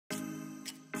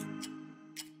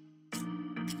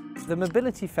The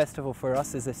Mobility Festival for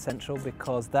us is essential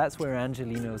because that's where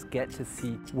Angelinos get to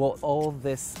see what all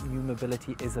this new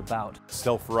mobility is about.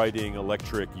 Self-riding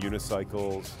electric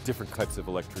unicycles, different types of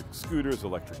electric scooters,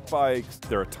 electric bikes,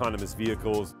 their autonomous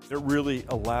vehicles. It really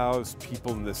allows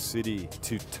people in this city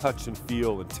to touch and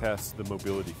feel and test the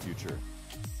mobility future.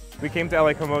 We came to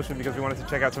LA CoMotion because we wanted to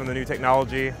check out some of the new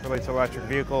technology related to electric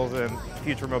vehicles and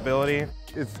future mobility.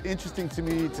 It's interesting to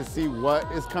me to see what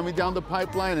is coming down the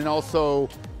pipeline and also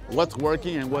what's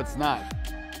working and what's not.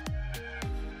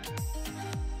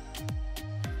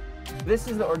 This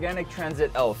is the Organic Transit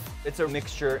Elf. It's a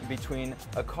mixture between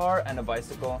a car and a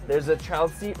bicycle. There's a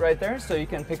child seat right there so you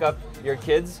can pick up your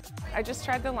kids. I just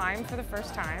tried the Lime for the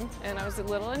first time and I was a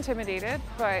little intimidated,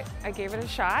 but I gave it a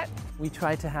shot. We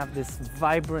try to have this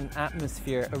vibrant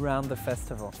atmosphere around the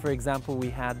festival. For example, we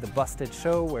had the Busted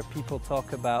Show where people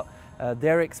talk about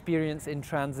their experience in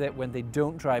transit when they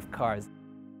don't drive cars.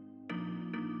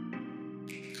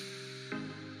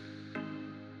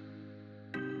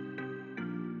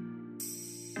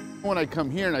 When I come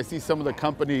here and I see some of the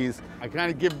companies, I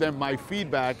kind of give them my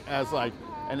feedback as like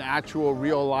an actual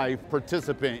real life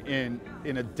participant in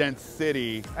a dense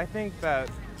city. I think that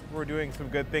we're doing some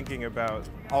good thinking about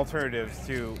alternatives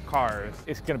to cars.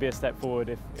 It's going to be a step forward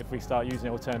if we start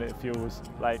using alternative fuels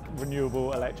like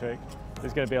renewable electric.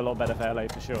 It's going to be a lot better for LA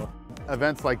for sure.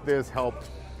 Events like this help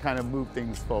kind of move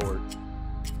things forward.